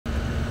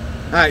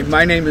Hi,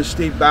 my name is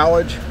Steve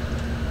Balich.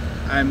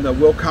 I'm the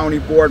Will County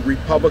Board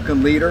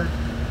Republican leader.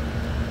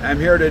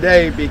 I'm here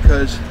today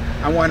because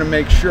I want to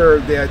make sure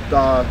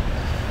that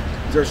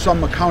there's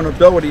some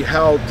accountability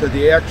held to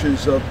the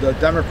actions of the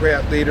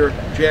Democrat leader,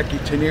 Jackie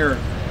Tenier,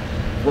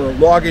 for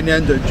logging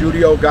into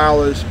Judy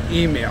Ogala's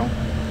email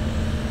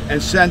and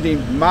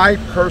sending my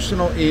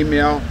personal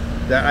email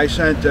that I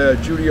sent to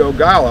Judy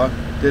Ogala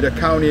to the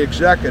county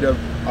executive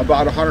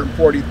about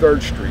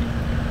 143rd Street.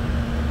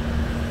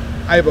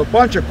 I have a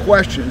bunch of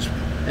questions,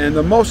 and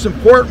the most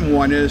important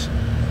one is,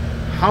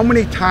 how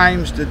many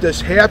times did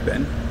this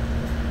happen,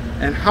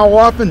 and how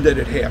often did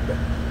it happen?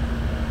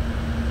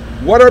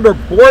 What other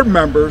board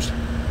members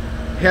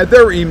had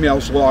their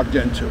emails logged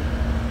into?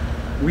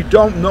 We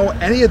don't know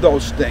any of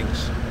those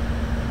things.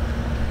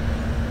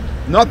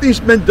 Nothing's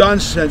been done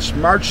since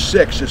March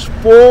 6th. It's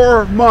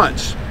 4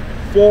 months,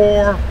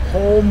 4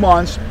 whole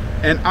months,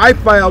 and I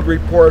filed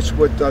reports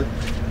with the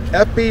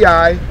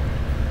FBI,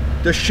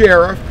 the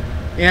sheriff,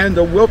 and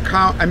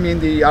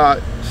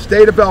the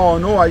State of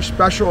Illinois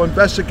Special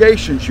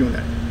Investigations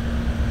Unit.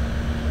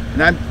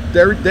 And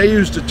they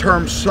use the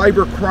term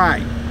cyber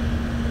crime.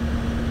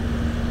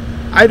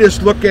 I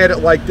just look at it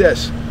like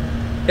this.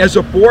 As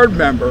a board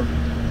member,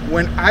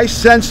 when I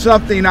send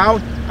something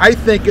out, I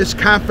think it's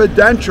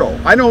confidential.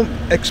 I don't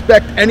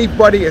expect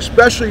anybody,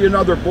 especially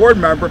another board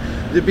member,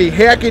 to be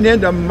hacking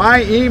into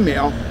my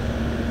email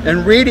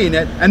and reading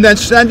it and then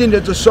sending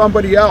it to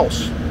somebody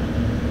else.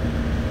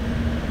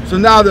 So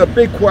now the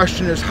big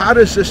question is, how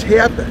does this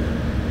happen?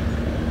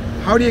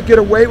 How do you get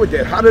away with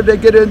it? How did they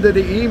get into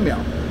the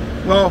email?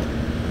 Well,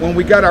 when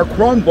we got our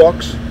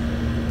Chromebooks,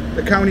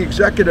 the county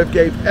executive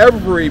gave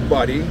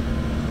everybody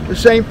the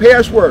same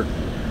password.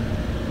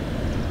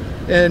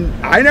 And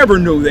I never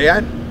knew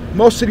that.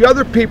 Most of the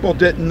other people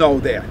didn't know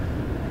that.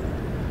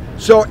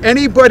 So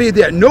anybody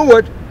that knew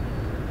it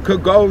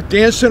could go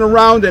dancing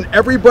around in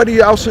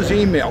everybody else's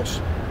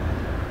emails.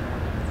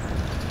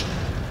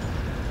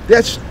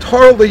 That's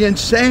totally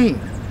insane.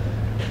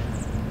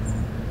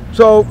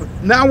 So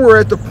now we're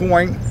at the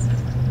point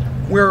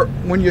where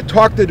when you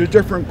talk to the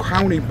different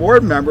county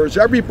board members,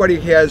 everybody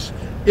has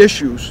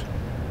issues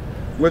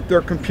with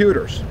their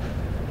computers.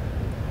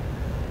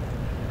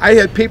 I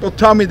had people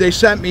tell me they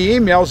sent me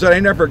emails that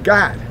I never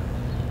got.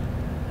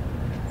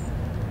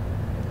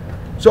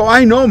 So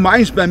I know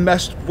mine's been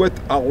messed with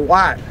a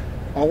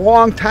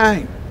long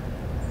time.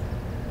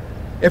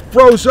 It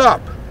froze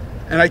up,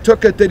 and I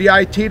took it to the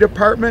IT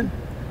department,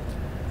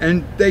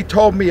 and they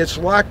told me it's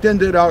locked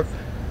into the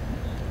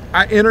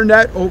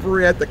internet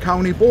over at the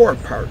county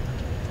board part.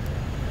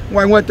 Well,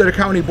 I went to the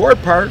county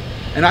board part,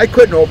 and I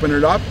couldn't open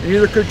it up, and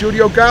neither could Judy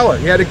Ogala.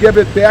 He had to give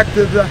it back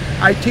to the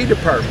IT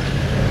department.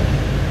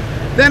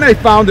 Then I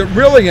found it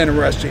really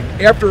interesting.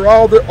 After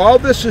all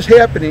this is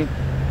happening,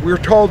 we were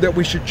told that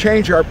we should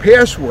change our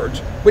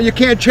passwords, but you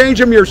can't change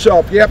them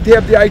yourself. You have to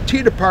have the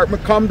IT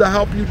department come to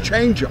help you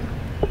change them.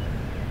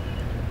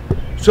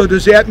 So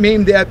does that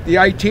mean that the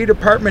IT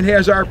department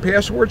has our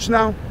passwords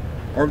now?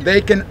 Or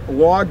they can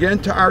log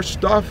into our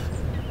stuff?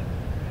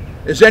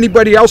 Is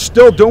anybody else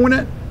still doing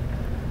it?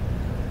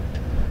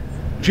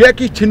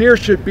 Jackie Tenier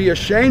should be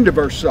ashamed of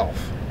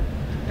herself,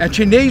 and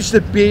she needs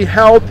to be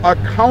held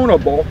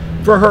accountable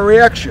for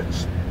her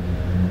actions.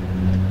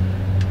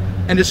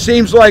 And it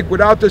seems like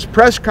without this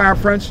press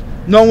conference,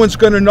 no one's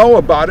going to know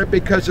about it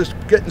because it's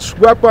getting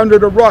swept under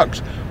the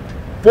rugs.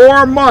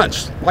 4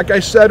 months, like I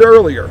said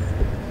earlier,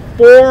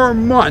 4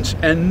 months,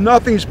 and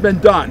nothing's been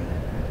done.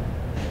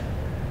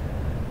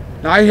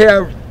 Now I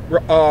have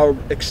a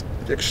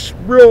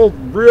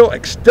real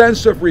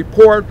extensive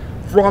report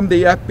from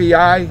the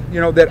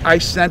FBI, that I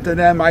sent to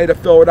them. I had to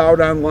fill it out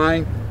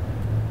online.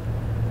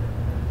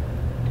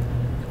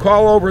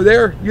 Call over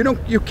there,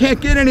 you can't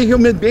get any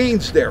human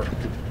beings there.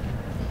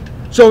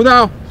 So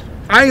now,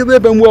 I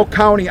live in Will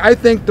County. I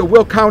think the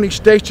Will County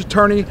State's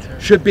Attorney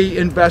should be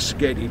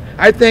investigating.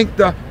 I think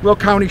the Will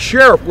County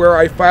Sheriff, where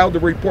I filed the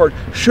report,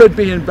 should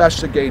be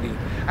investigating.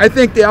 I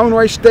think the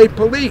Illinois State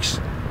Police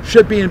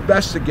should be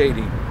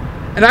investigating.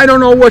 And I don't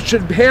know what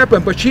should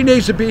happen, but she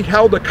needs to be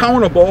held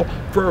accountable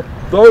for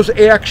those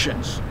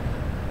actions.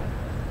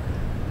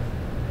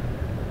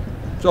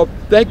 So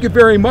thank you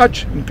very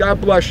much, and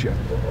God bless you.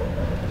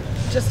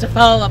 Just to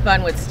follow up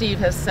on what Steve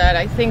has said,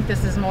 I think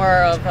this is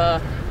more of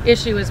a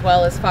issue as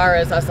well as far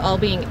as us all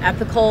being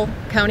ethical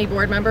county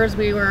board members.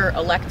 We were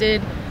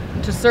elected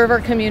to serve our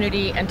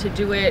community and to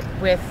do it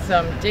with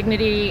some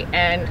dignity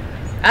and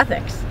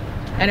ethics.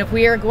 And if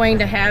we are going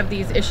to have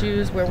these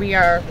issues where we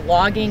are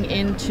logging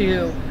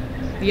into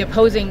the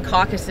opposing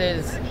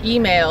caucus's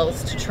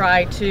emails to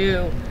try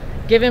to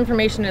give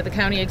information to the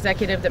county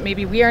executive that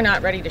maybe we are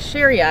not ready to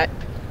share yet,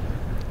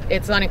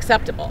 it's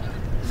unacceptable.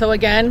 So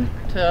again,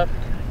 to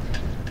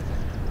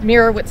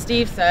mirror what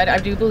Steve said, I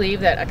do believe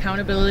that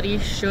accountability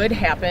should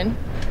happen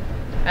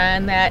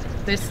and that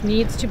this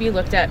needs to be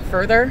looked at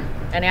further.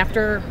 And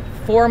after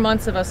 4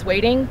 months of us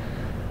waiting,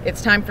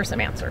 it's time for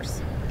some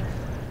answers.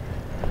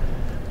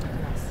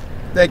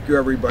 Thank you,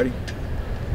 everybody.